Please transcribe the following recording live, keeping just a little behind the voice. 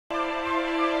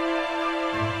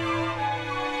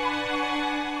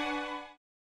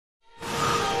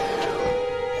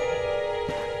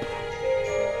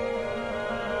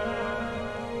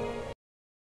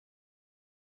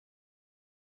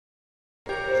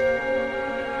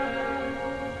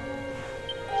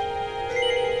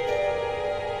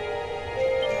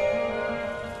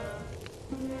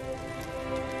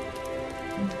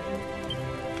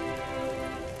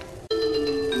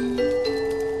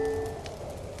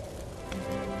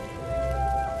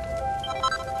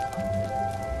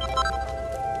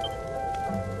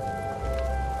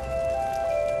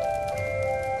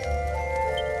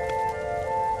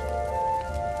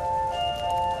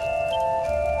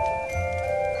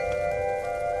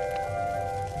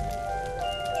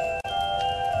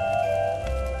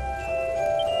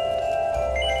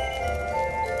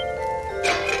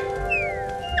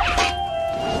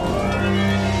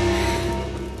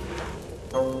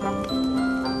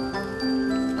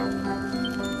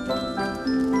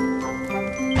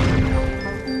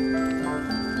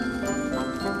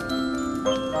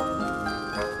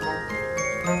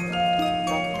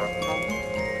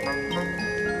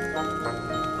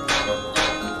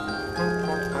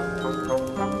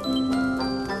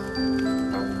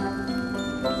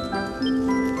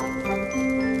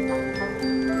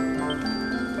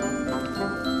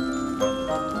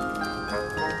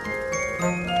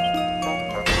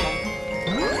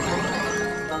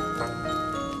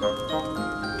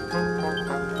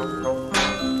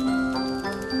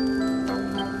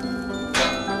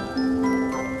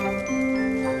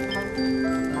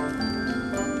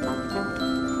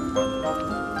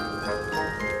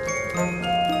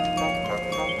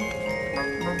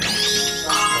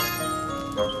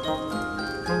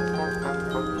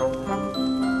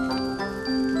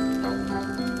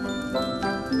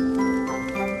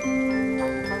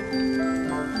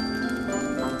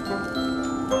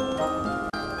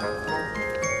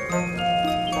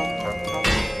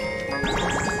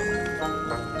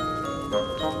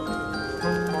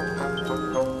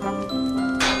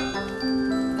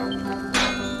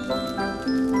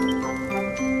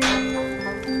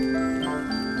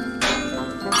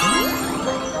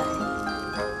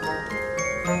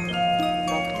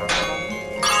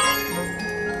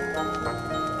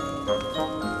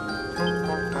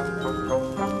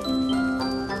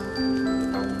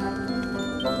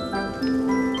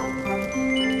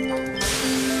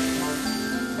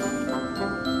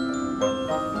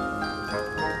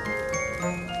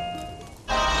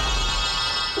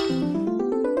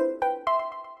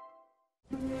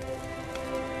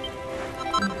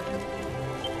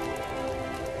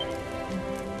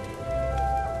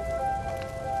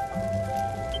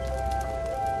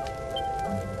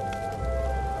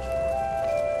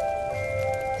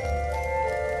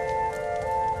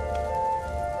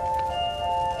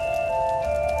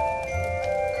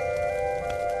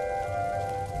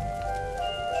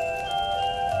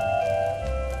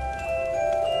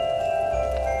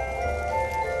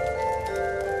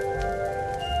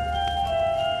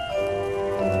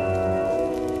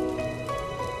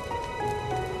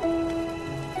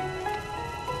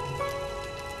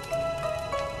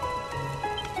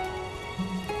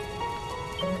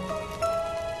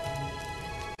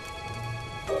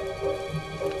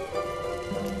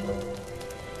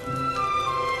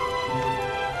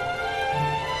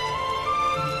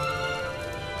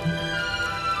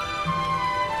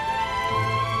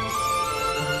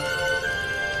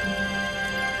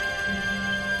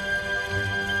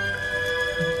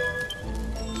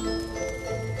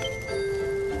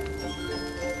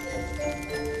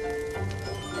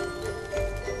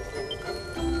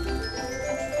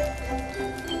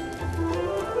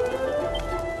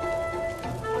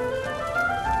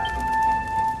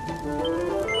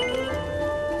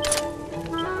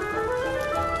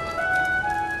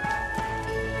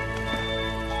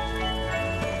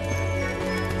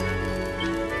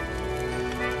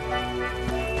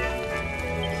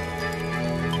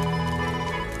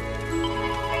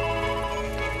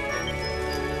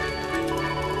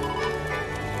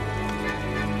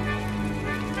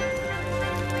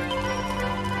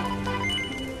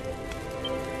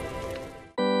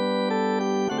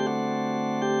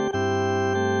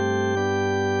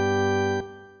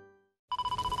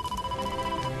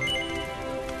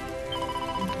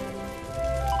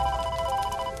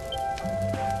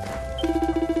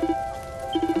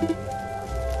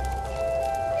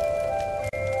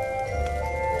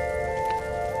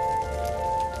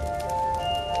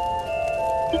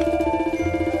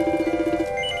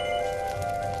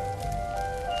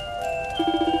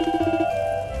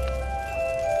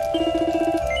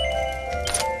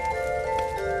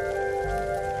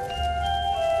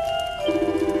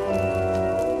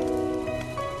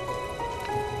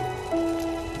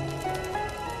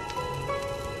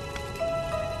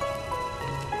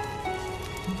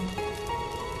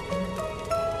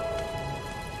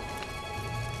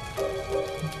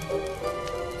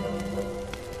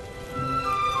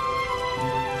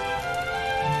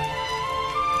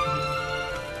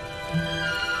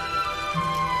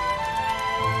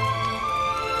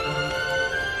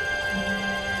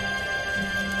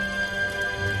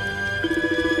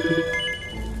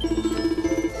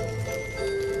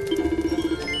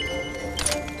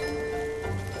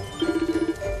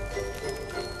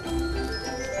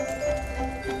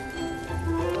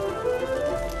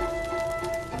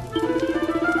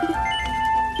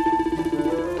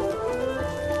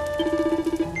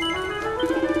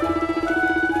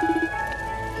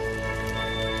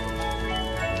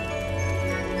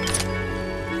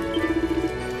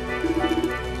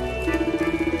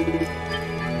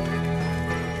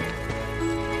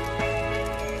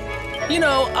You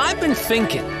know, I've been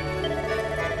thinking.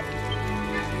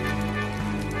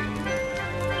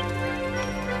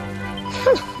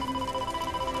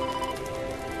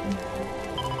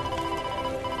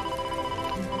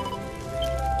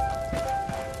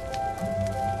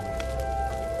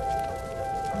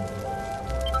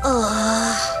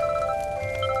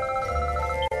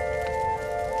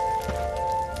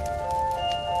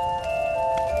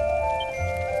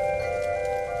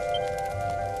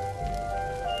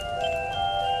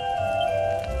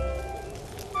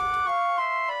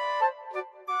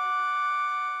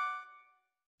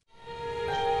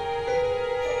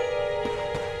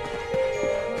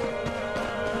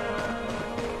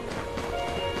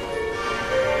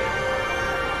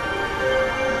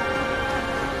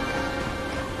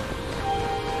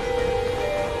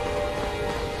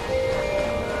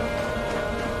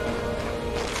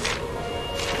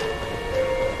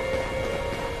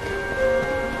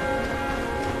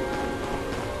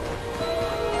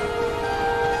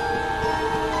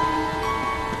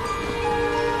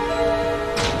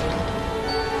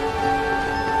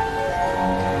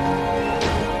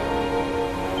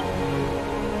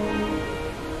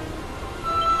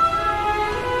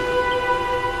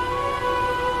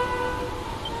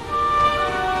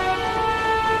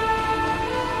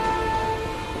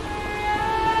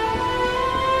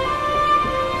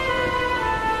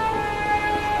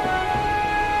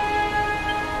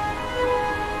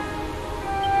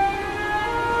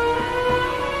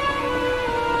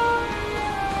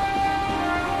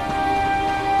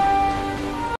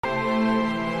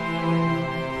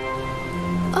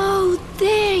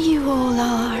 There you all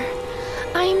are.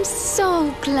 I'm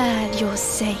so glad you're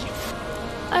safe.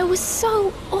 I was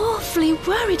so awfully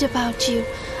worried about you.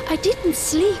 I didn't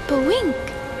sleep a wink.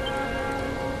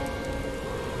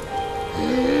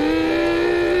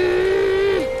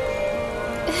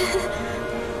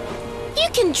 You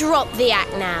can drop the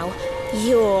act now,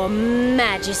 Your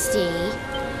Majesty.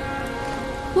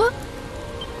 What?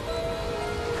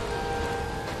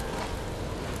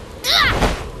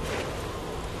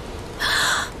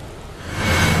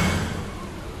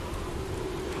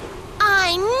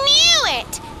 I knew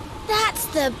it! That's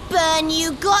the burn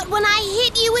you got when I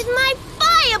hit you with my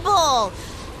fireball!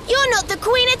 You're not the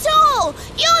queen at all!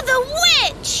 You're the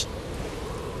witch!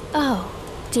 Oh,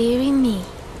 dearie me.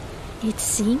 It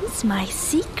seems my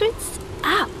secret's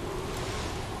out.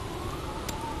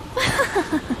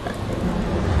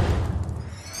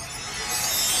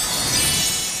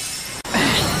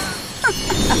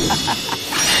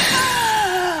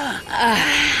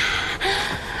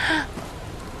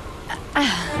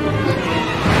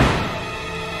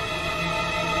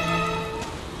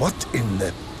 What in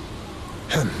the...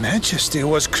 Her Majesty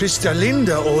was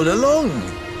Kristalinda all along.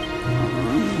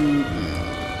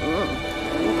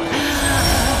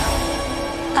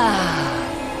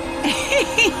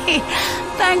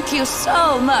 Thank you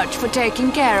so much for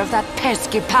taking care of that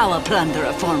pesky power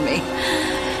plunderer for me.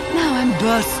 Now I'm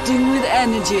bursting with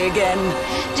energy again,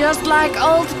 just like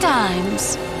old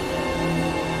times.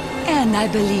 And I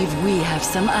believe we have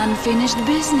some unfinished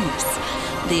business.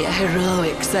 The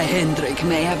heroic Sir Hendrik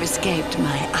may have escaped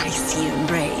my icy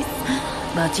embrace,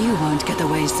 but you won't get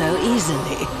away so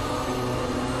easily.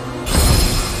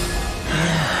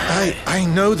 I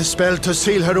know the spell to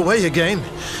seal her away again,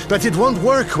 but it won't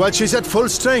work while she's at full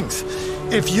strength.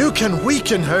 If you can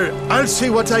weaken her, I'll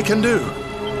see what I can do.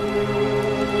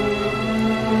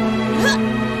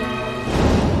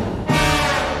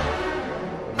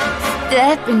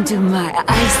 Step into my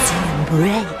icy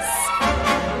embrace.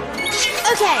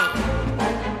 Okay.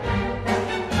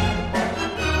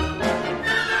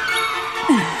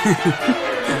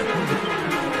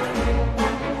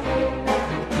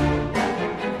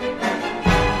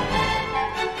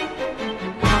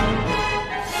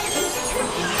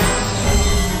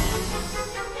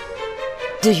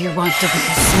 Do you want to be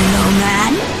a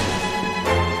snowman?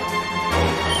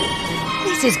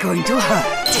 This is going to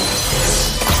hurt.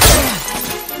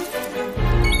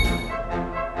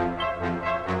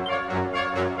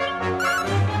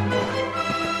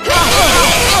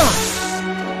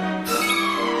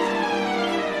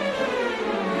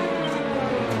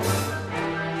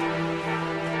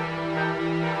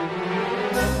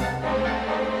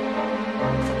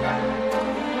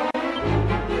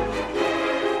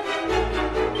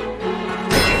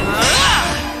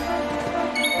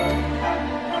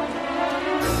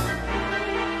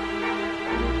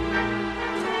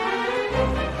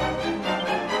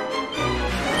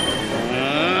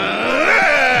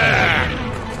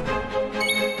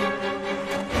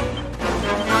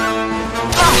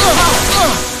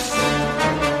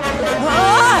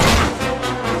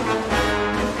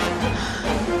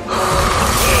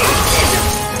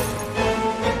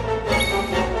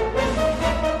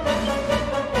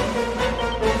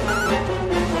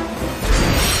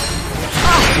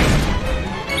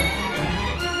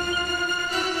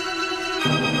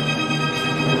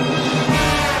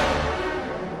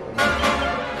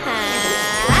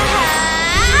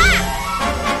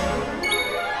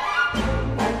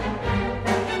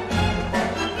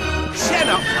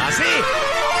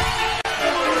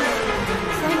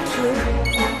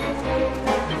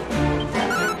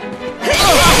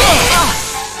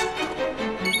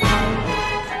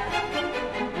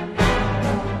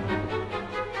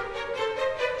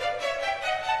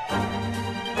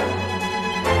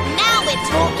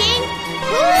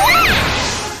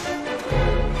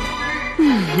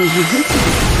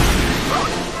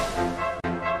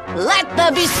 Let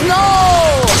there be snow!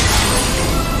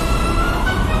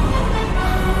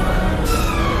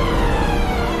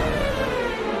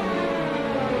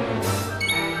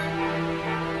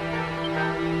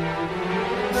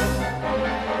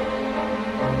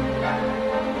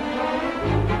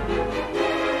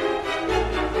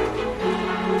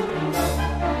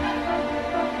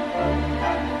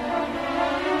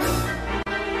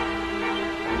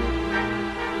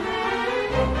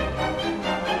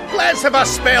 Let's have a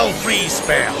spell-free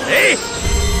spell, eh?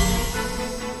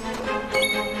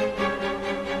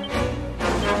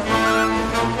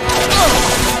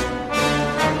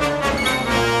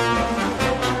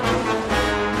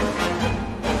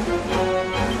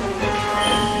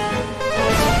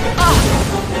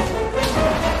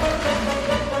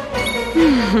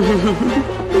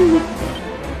 Chin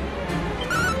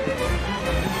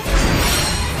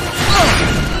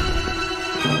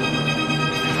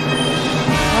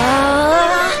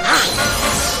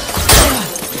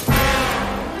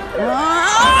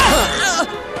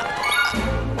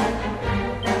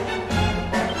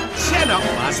up,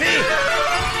 lassie.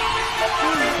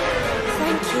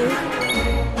 Thank you.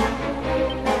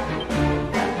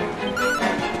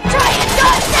 Try and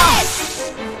dodge this!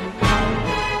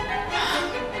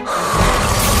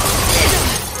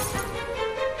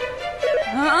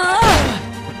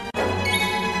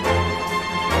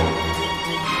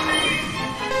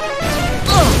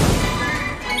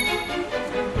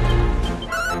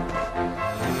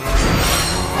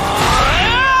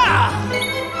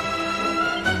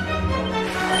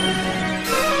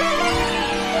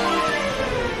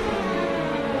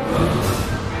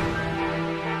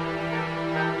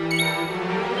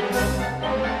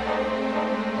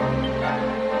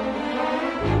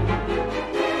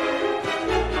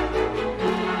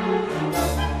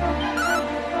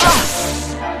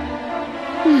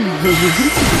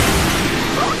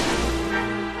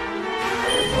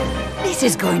 This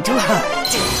is going to hurt.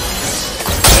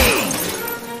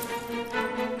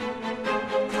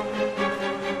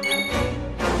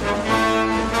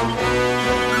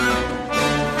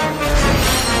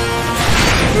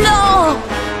 No!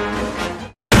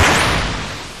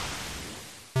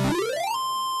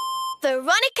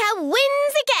 Veronica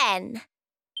wins again.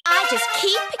 I just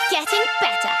keep getting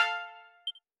better.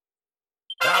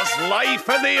 There's life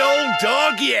in the old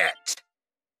dog yet.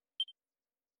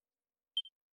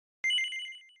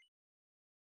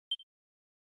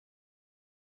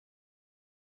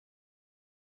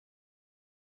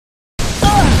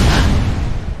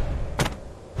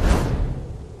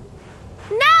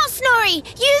 Now, Snorri,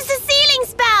 use the sealing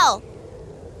spell.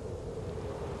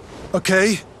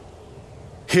 Okay.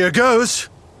 Here goes.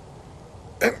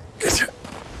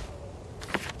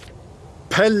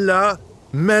 Pella,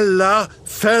 Mella,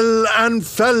 Fell and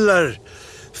Feller.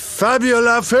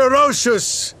 Fabula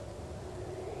Ferocious.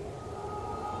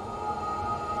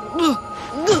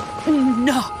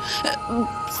 No.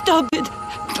 Stop it.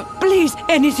 Please,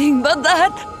 anything but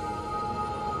that.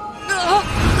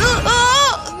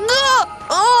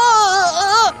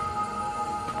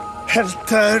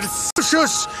 Helter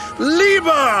Ferocious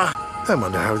Liba. I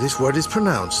wonder how this word is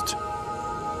pronounced.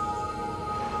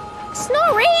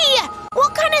 Snorri!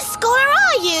 What kind of scholar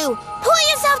are you? Pull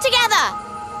yourself together!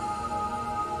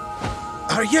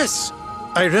 Yes,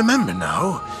 I remember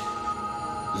now.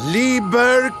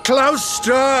 Liber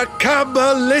Claustra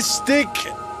Kabbalistic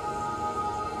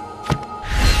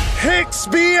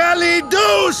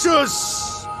Hexbialidosus!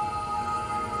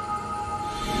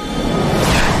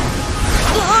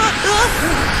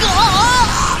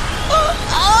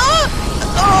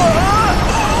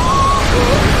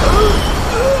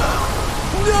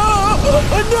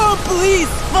 No, please,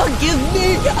 forgive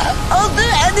me. I'll do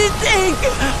anything.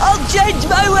 I'll change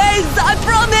my ways, I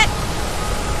promise.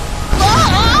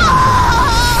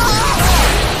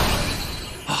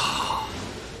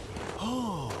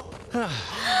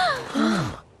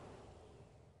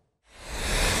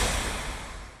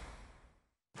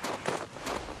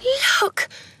 Look!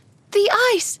 The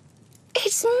ice!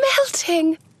 It's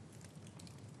melting!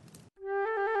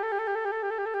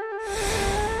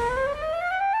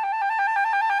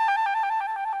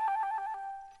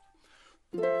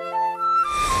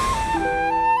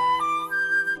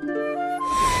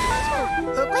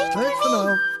 Wait for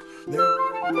me!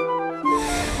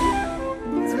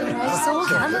 I saw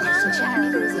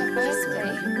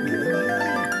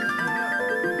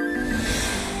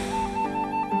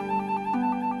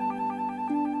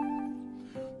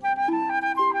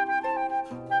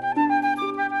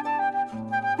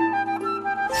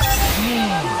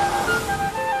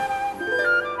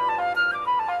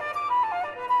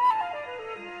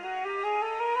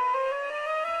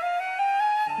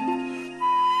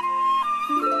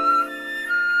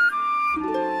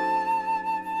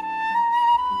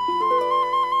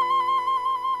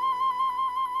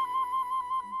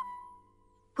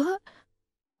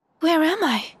Where am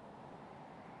I?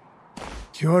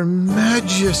 Your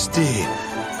Majesty,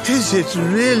 is it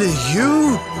really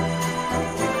you?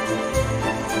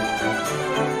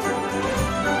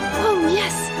 Oh,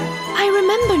 yes. I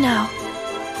remember now.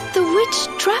 The witch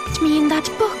trapped me in that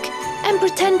book and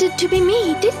pretended to be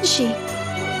me, didn't she?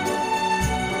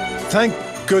 Thank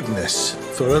goodness.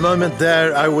 For a moment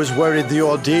there, I was worried the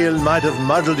ordeal might have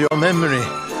muddled your memory.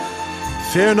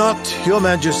 Fear not, Your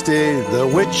Majesty, the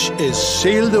witch is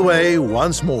sealed away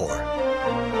once more.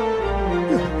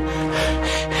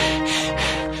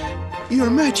 Your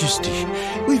Majesty,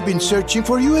 we've been searching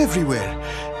for you everywhere.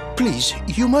 Please,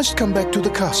 you must come back to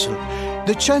the castle.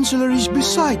 The Chancellor is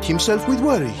beside himself with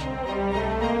worry.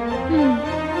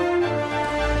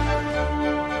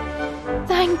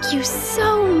 Thank you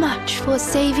so much for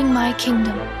saving my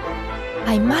kingdom.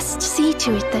 I must see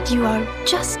to it that you are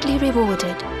justly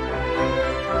rewarded.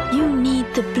 You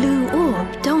need the blue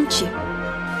orb, don't you?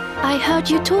 I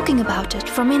heard you talking about it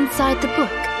from inside the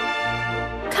book.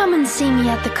 Come and see me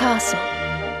at the castle.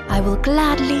 I will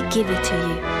gladly give it to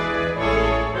you.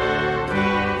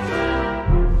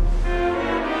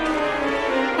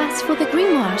 As for the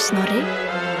grimoire, Snorri,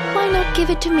 why not give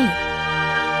it to me?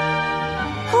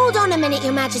 Hold on a minute,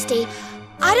 Your Majesty.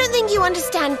 I don't think you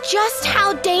understand just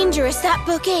how dangerous that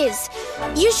book is.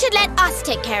 You should let us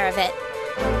take care of it.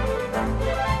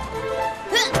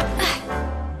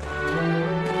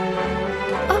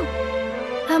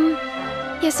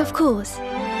 Yes, of course.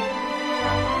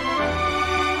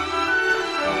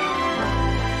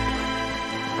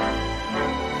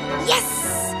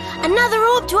 Yes! Another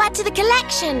orb to add to the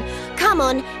collection. Come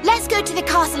on, let's go to the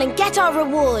castle and get our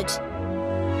reward.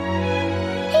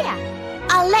 Here,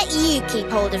 I'll let you keep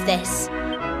hold of this.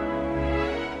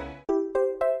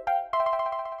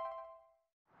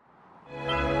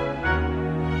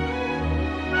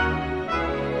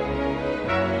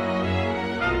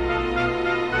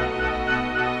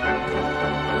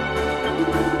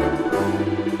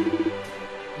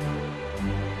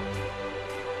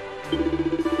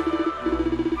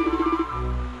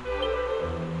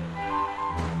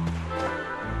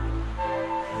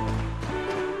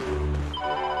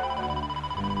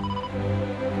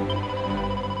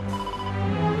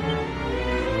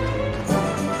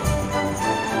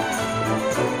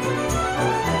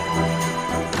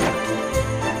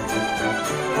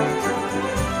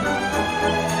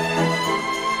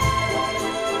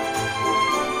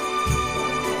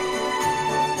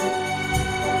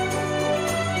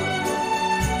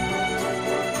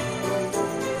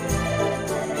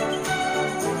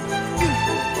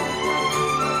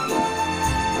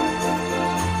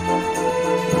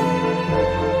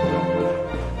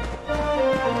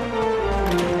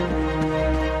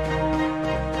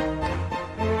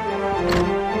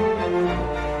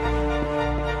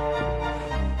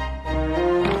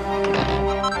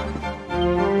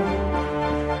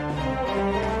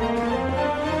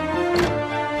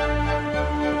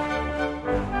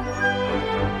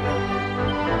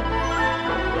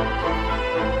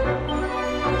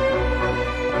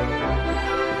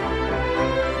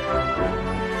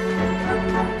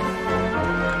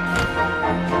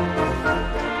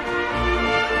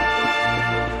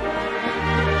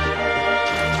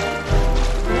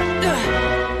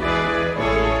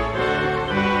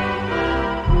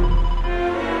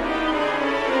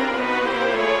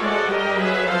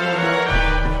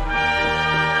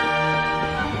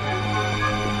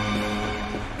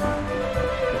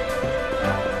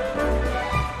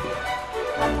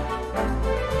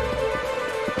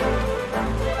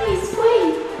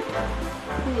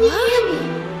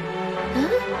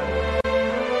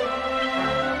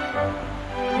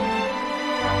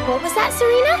 What was that,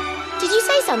 Serena? Did you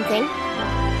say something?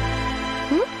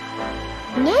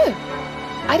 No,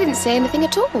 I didn't say anything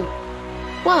at all.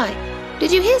 Why?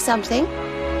 Did you hear something?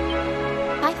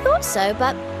 I thought so,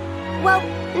 but... well,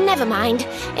 never mind.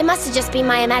 It must have just been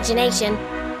my imagination.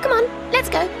 Come on, let's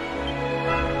go.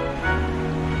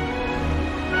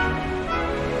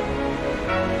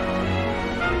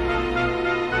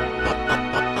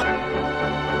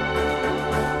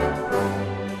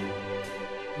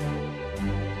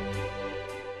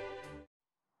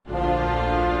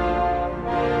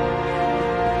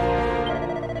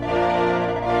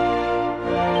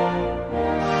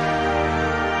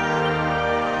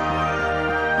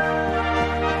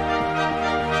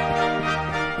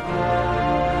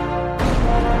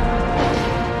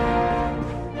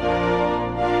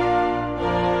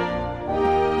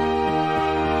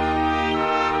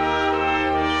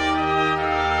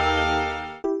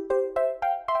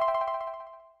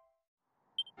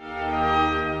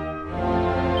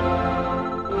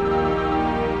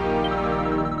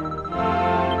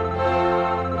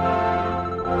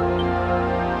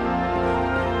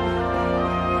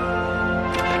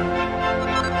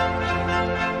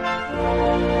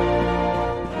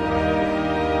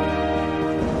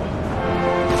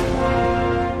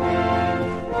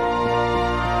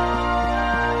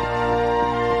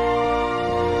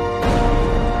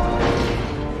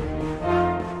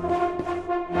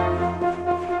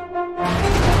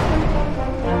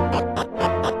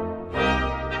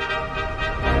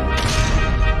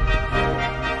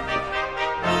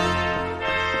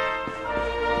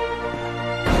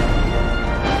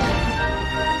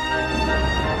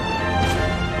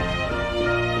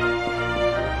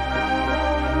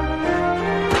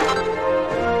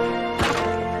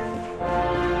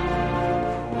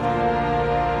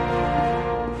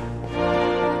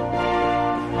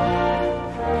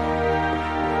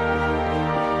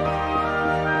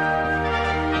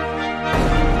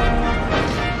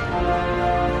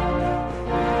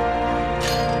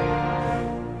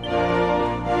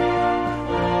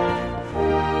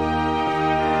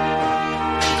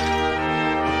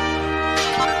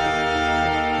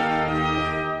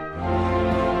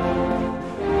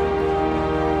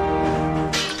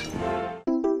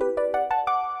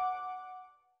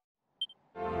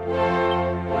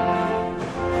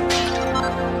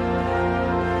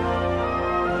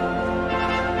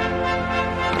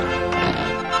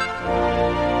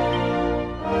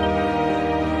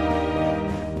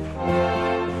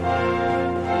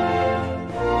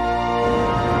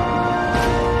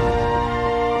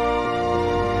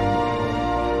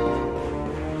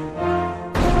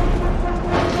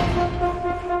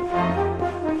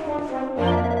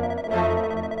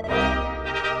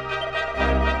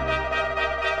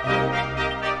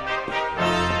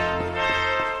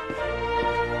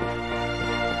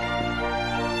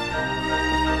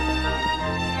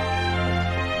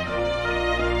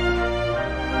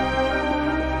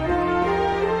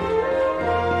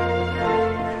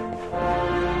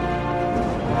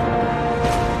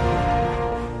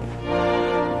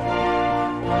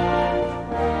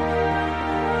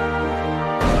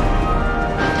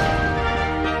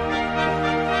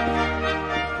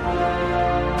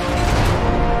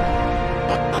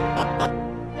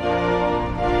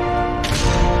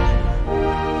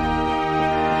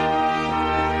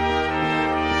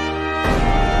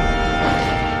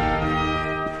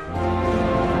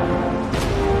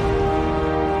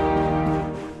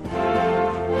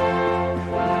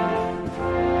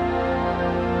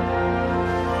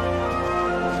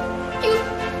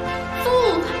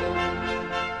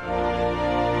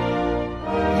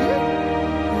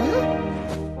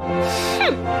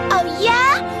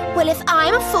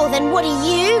 Sure, then what are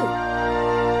you?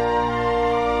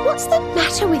 What's the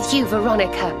matter with you,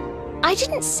 Veronica? I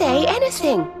didn't say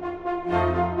anything.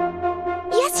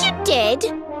 Yes, you did.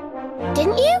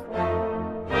 Didn't you?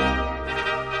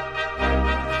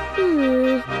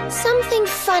 Something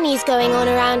funny's going on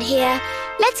around here.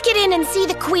 Let's get in and see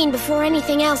the Queen before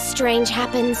anything else strange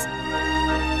happens.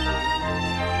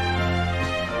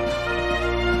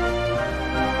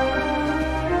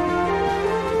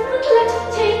 Don't let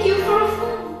her take you for a fool.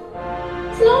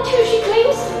 It's not who she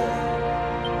claims to be.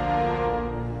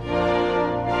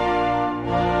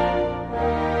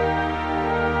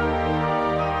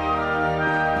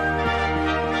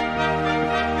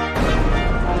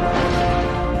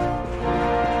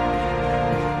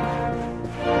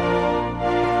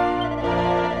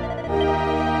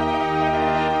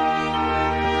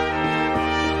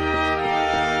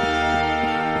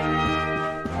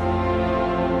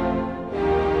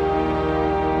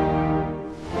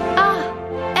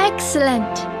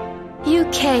 Excellent! You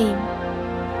came.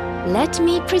 Let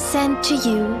me present to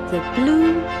you the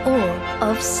blue orb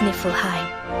of Sniffleheim.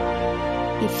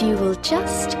 If you will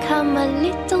just come a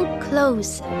little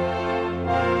closer.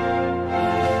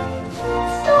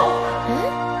 Stop! Huh?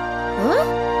 Huh?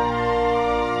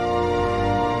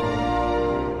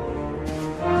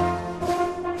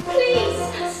 Please,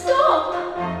 stop!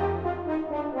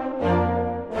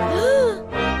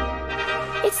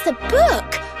 It's the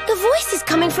book! The voice is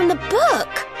coming from the book!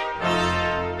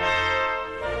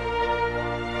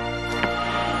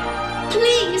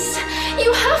 Please,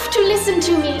 you have to listen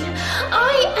to me.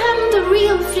 I am the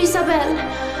real Frisabelle.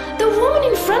 The woman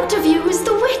in front of you is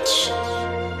the witch.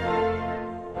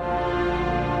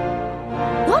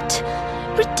 What?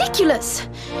 Ridiculous!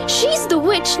 She's the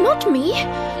witch, not me.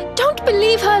 Don't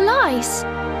believe her lies.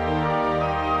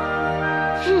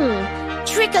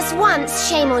 Trick us once,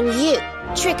 shame on you.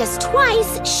 Trick us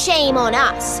twice, shame on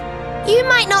us. You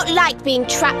might not like being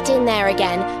trapped in there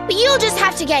again, but you'll just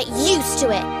have to get used to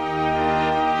it.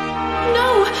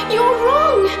 No, you're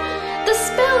wrong. The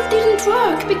spell didn't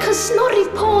work because Snorri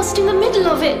paused in the middle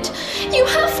of it. You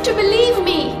have to believe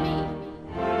me.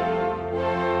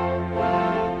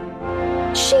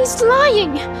 She's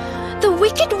lying. The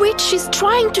wicked witch is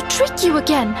trying to trick you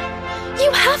again. You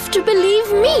have to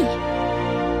believe me.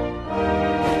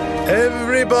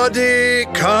 Everybody,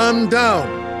 calm down.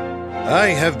 I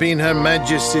have been Her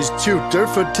Majesty's tutor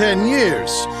for 10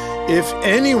 years. If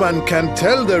anyone can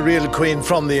tell the real Queen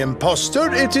from the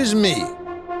impostor, it is me.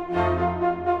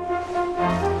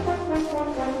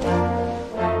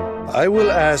 I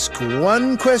will ask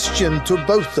one question to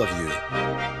both of you.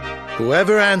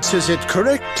 Whoever answers it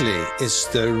correctly is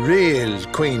the real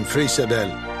Queen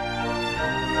Frisabelle.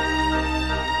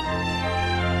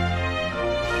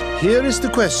 Here is the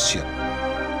question.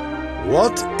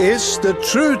 What is the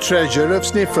true treasure of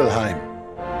Sniffleheim?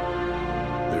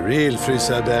 The real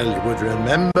Frisabelle would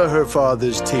remember her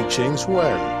father's teachings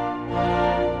well.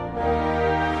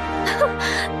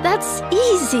 That's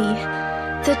easy.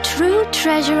 The true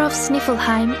treasure of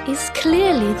Sniffleheim is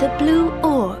clearly the blue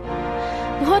orb.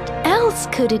 What else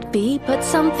could it be but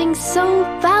something so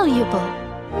valuable?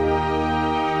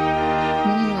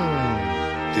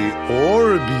 The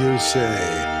orb, you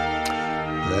say?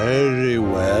 Very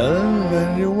well,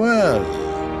 very well.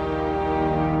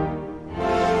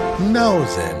 Now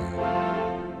then,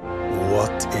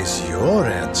 what is your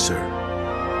answer?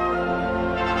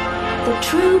 The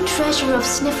true treasure of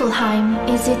Sniffleheim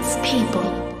is its people.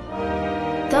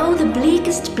 Though the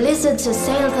bleakest blizzards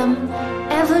assail them,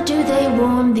 ever do they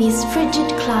warm these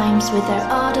frigid climes with their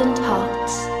ardent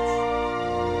hearts.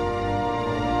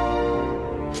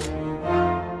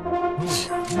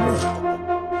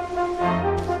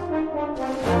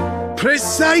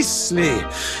 Precisely!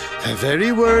 The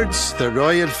very words the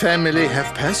royal family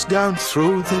have passed down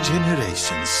through the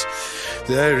generations.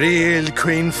 The real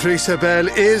Queen Frisabelle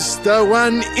is the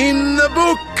one in the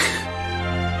book!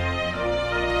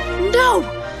 No!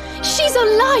 She's a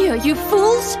liar, you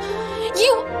fools!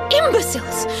 You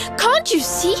imbeciles! Can't you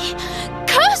see?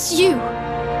 Curse you!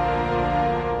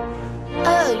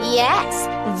 Oh, yes.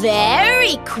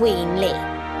 Very queenly.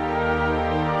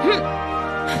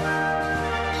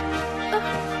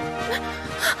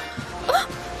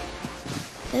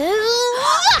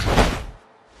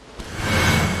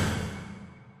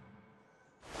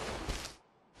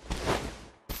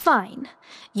 Fine.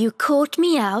 You caught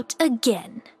me out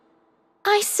again.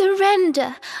 I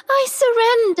surrender. I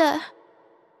surrender.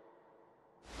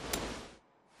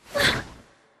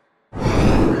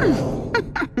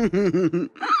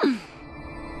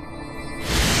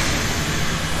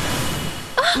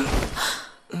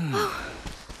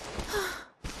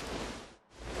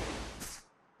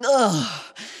 Ugh.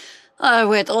 I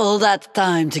wait all that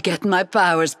time to get my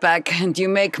powers back, and you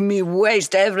make me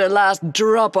waste every last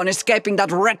drop on escaping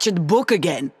that wretched book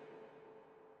again.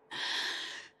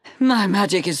 My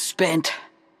magic is spent.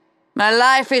 My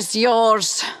life is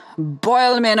yours.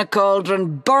 Boil me in a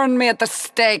cauldron, burn me at the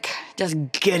stake. Just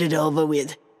get it over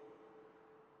with.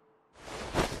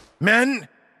 Men,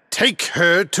 take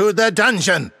her to the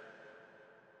dungeon.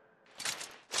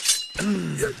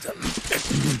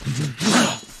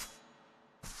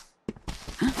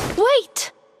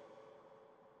 Wait!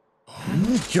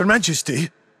 Your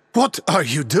Majesty, what are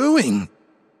you doing?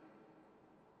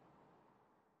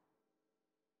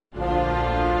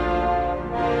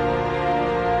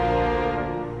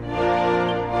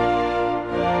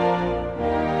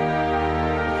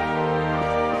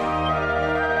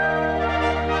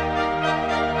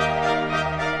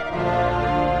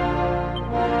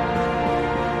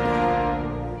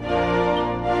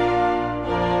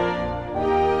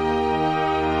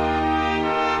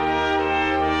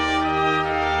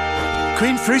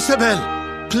 Queen Frisabel,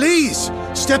 please,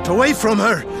 step away from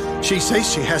her. She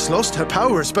says she has lost her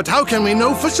powers, but how can we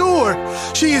know for sure?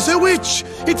 She is a witch.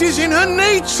 It is in her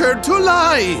nature to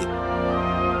lie.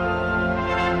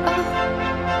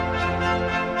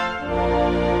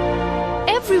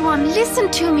 Everyone,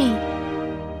 listen to me.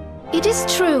 It is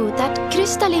true that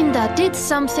Krystalinda did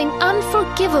something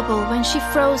unforgivable when she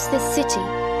froze this city.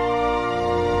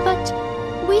 But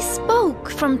we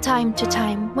spoke from time to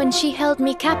time when she held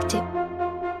me captive.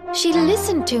 She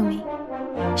listened to me.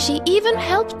 She even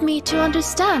helped me to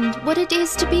understand what it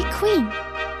is to be queen.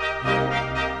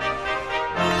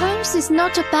 Hers is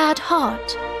not a bad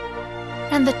heart.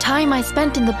 And the time I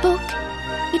spent in the book,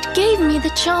 it gave me the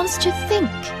chance to think,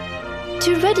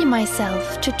 to ready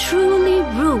myself to truly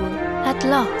rule at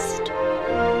last.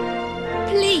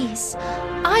 Please,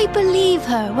 I believe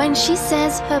her when she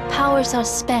says her powers are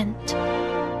spent.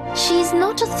 She is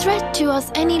not a threat to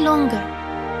us any longer.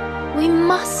 We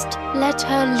must let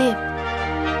her live.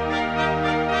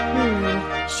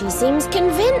 She seems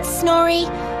convinced, Snorri.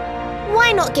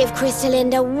 Why not give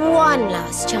Krystalinda one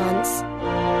last chance?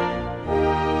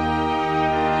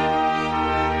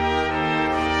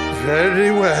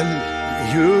 Very well.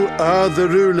 You are the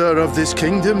ruler of this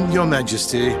kingdom, Your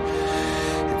Majesty.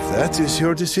 If that is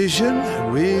your decision,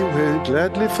 we will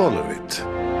gladly follow it.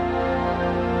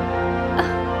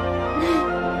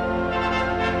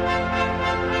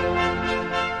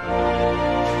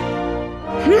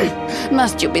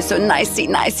 Must you be so nicey,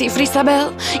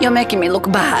 Frisabel? You're making me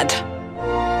look bad.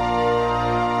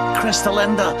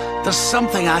 Krystalinda, there's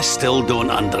something I still don't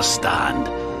understand.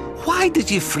 Why did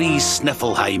you freeze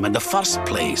Sniffleheim in the first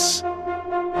place?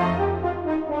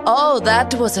 Oh,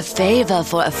 that was a favor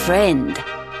for a friend.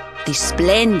 The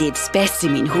splendid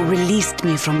specimen who released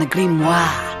me from the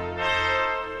grimoire.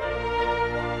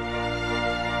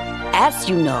 As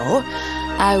you know,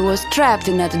 I was trapped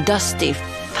in that dusty,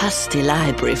 fusty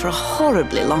library for a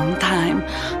horribly long time.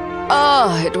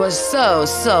 Oh, it was so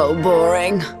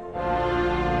boring.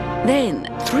 Then,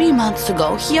 3 months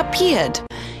ago, he appeared.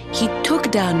 He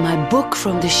took down my book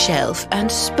from the shelf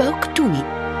and spoke to me.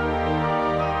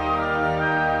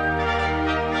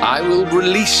 I will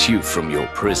release you from your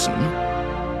prison,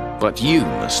 but you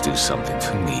must do something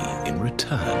for me in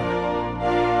return.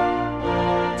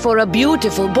 For a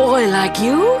beautiful boy like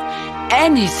you,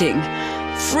 anything.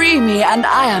 Free me and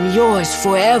I am yours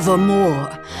forevermore.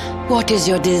 What is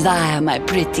your desire, my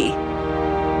pretty?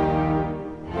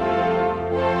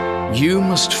 You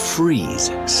must freeze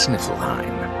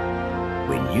Sniffleheim.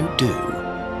 When you do,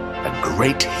 a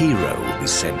great hero will be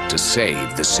sent to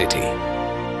save the city.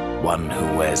 One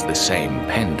who wears the same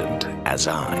pendant as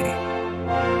I.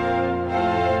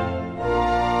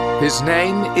 His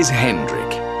name is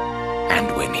Hendrik,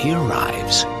 and when he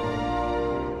arrives,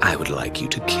 I would like you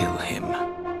to kill him.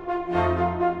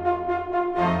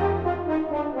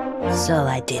 So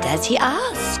I did as he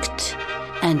asked.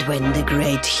 And when the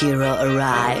great hero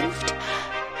arrived,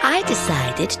 I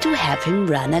decided to have him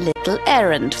run a little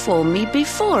errand for me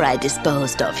before I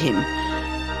disposed of him.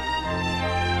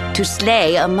 To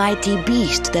slay a mighty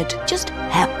beast that just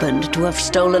happened to have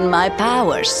stolen my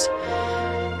powers.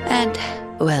 And,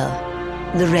 well,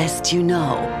 the rest you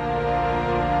know.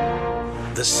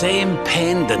 The same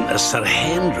pendant as Sir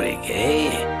Hendrik,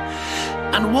 eh?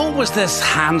 And what was this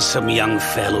handsome young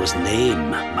fellow's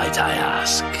name, might I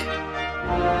ask?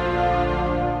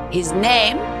 His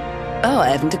name? Oh, I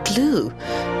haven't a clue.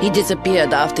 He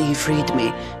disappeared after he freed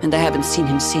me, and I haven't seen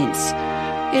him since.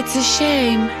 It's a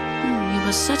shame. He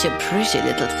was such a pretty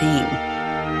little thing.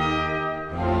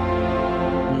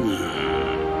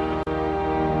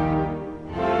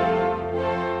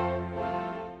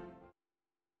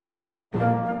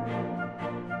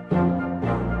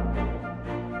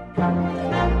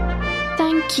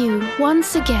 thank you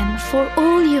once again for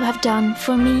all you have done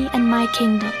for me and my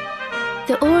kingdom.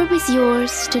 The orb is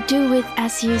yours to do with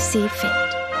as you see fit.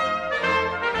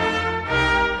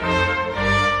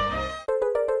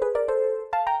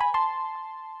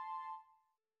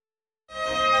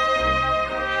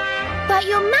 But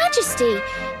Your Majesty,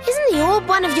 isn't the orb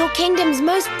one of your kingdom's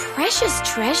most precious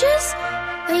treasures?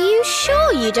 Are you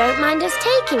sure you don't mind us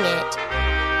taking it?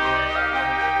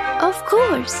 Of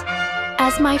course.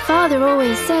 As my father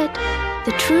always said,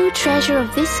 the true treasure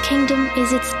of this kingdom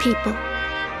is its people.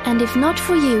 And if not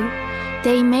for you,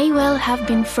 they may well have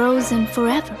been frozen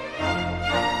forever.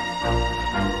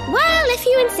 Well, if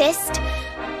you insist.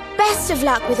 Best of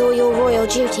luck with all your royal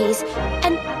duties.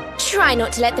 And try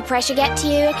not to let the pressure get to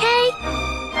you, okay?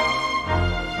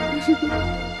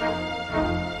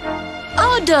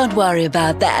 Oh, don't worry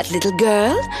about that, little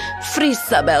girl.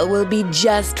 Frisabel will be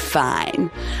just fine.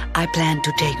 I plan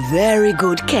to take very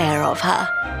good care of her.